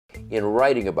in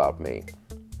writing about me,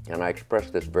 and I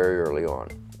expressed this very early on,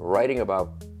 writing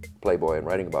about Playboy and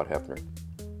writing about Hefner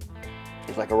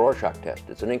is like a Rorschach test.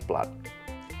 It's an ink blot.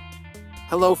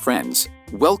 Hello friends,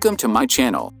 welcome to my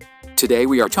channel. Today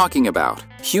we are talking about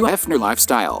Hugh Hefner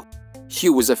lifestyle.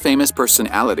 Hugh was a famous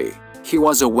personality. He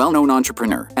was a well-known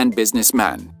entrepreneur and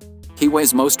businessman. He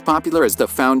was most popular as the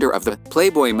founder of the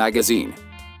Playboy magazine.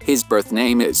 His birth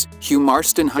name is Hugh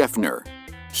Marston Hefner.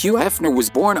 Hugh Hefner was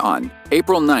born on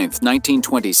April 9,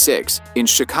 1926, in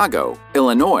Chicago,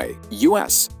 Illinois,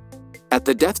 U.S. At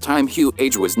the death time, Hugh's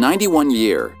age was 91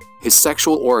 years. His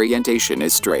sexual orientation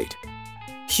is straight.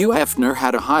 Hugh Hefner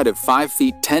had a height of 5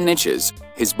 feet 10 inches.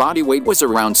 His body weight was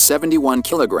around 71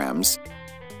 kilograms.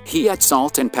 He had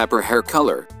salt and pepper hair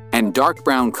color and dark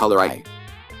brown color eye.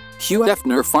 Hugh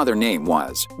Hefner's father name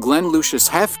was Glenn Lucius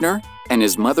Hefner, and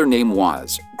his mother name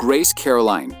was Grace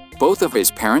Caroline. Both of his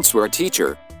parents were a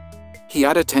teacher. He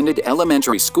had attended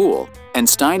elementary school and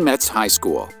Steinmetz High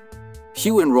School.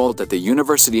 Hugh enrolled at the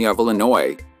University of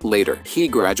Illinois. Later, he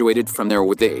graduated from there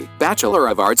with a Bachelor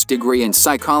of Arts degree in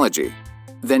psychology.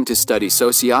 Then to study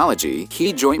sociology,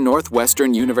 he joined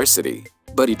Northwestern University,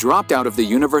 but he dropped out of the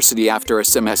university after a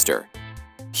semester.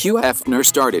 Hugh Hefner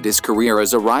started his career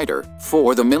as a writer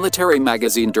for the military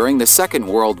magazine during the Second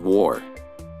World War.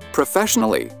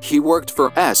 Professionally, he worked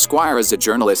for Esquire as a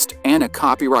journalist and a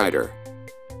copywriter.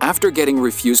 After getting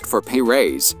refused for pay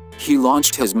raise, he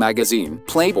launched his magazine,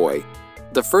 Playboy.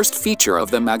 The first feature of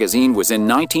the magazine was in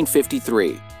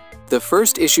 1953. The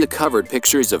first issue covered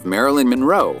pictures of Marilyn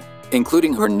Monroe,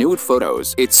 including her nude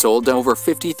photos. It sold over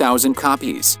 50,000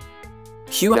 copies.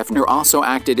 Hugh Hefner also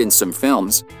acted in some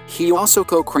films. He also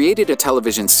co-created a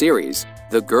television series,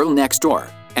 The Girl Next Door,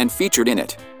 and featured in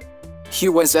it.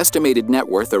 Hugh was estimated net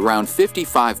worth around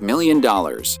 $55 million.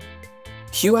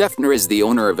 Hugh Hefner is the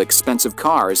owner of expensive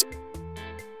cars,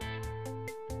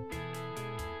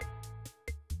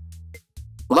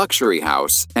 luxury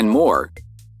house, and more.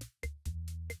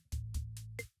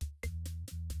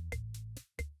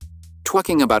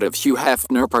 Talking about Hugh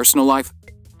Hefner's personal life,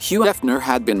 Hugh Hefner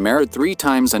had been married 3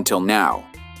 times until now.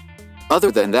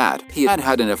 Other than that, he had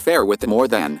had an affair with more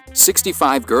than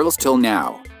 65 girls till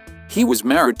now. He was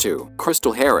married to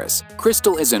Crystal Harris.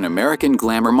 Crystal is an American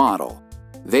glamour model.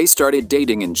 They started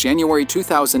dating in January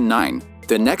 2009.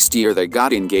 The next year they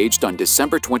got engaged on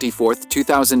December 24,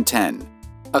 2010.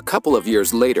 A couple of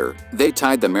years later, they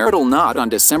tied the marital knot on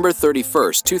December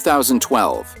 31,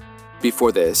 2012.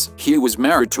 Before this, he was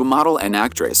married to model and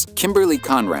actress Kimberly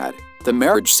Conrad. The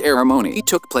marriage ceremony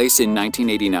took place in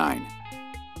 1989.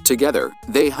 Together,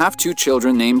 they have 2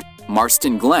 children named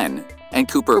Marston Glenn and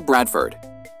Cooper Bradford.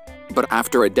 But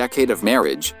after a decade of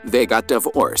marriage, they got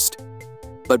divorced.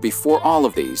 But before all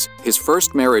of these, his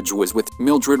first marriage was with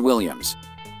Mildred Williams.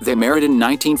 They married in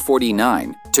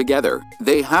 1949. Together,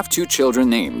 they have 2 children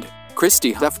named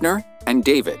Christy Hefner and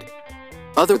David.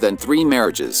 Other than 3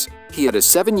 marriages, he had a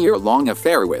 7-year-long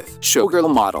affair with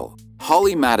showgirl model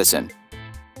Holly Madison.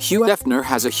 Hugh Hefner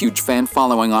has a huge fan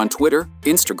following on Twitter,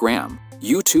 Instagram,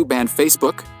 YouTube, and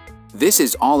Facebook. This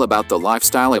is all about the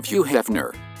lifestyle of Hugh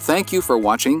Hefner. Thank you for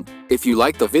watching. If you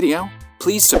like the video,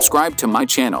 please subscribe to my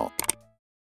channel.